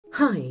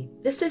Hi,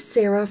 this is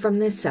Sarah from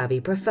The Savvy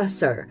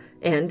Professor,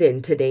 and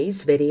in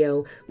today's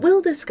video, we'll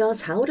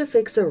discuss how to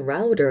fix a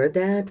router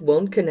that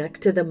won't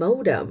connect to the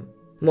modem.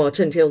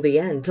 Watch until the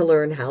end to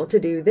learn how to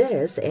do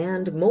this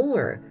and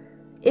more.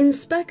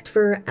 Inspect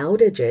for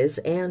outages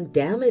and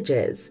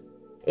damages.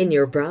 In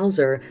your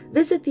browser,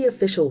 visit the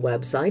official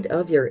website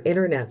of your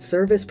Internet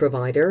Service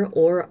Provider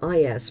or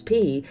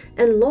ISP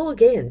and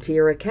log in to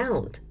your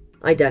account.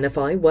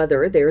 Identify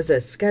whether there's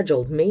a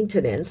scheduled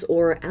maintenance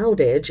or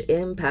outage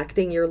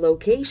impacting your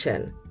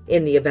location.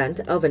 In the event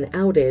of an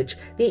outage,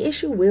 the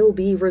issue will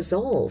be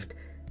resolved.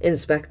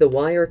 Inspect the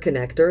wire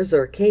connectors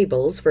or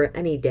cables for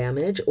any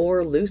damage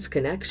or loose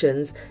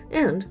connections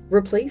and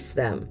replace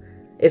them.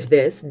 If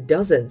this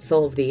doesn't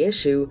solve the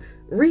issue,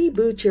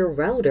 reboot your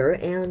router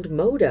and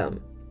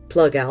modem.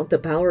 Plug out the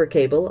power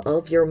cable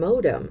of your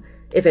modem.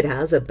 If it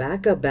has a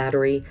backup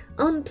battery,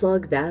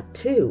 unplug that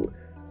too.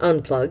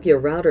 Unplug your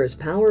router's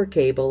power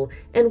cable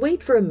and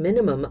wait for a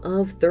minimum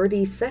of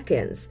 30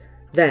 seconds.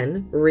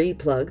 Then,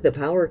 replug the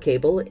power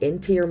cable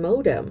into your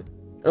modem.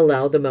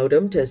 Allow the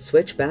modem to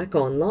switch back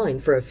online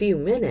for a few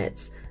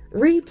minutes.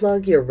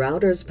 Replug your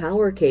router's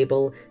power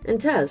cable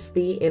and test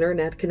the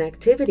internet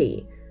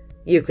connectivity.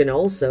 You can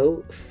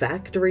also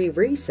factory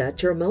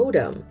reset your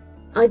modem.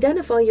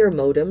 Identify your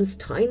modem's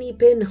tiny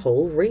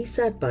pinhole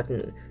reset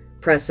button.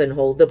 Press and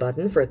hold the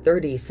button for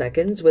 30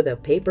 seconds with a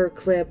paper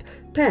clip,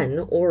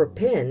 pen, or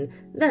pin,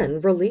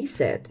 then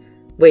release it.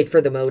 Wait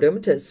for the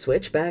modem to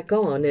switch back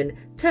on and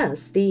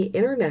test the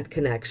internet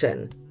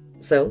connection.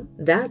 So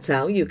that's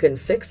how you can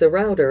fix a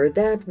router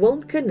that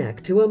won't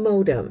connect to a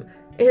modem.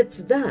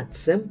 It's that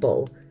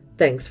simple.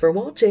 Thanks for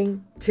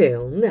watching.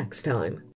 Till next time.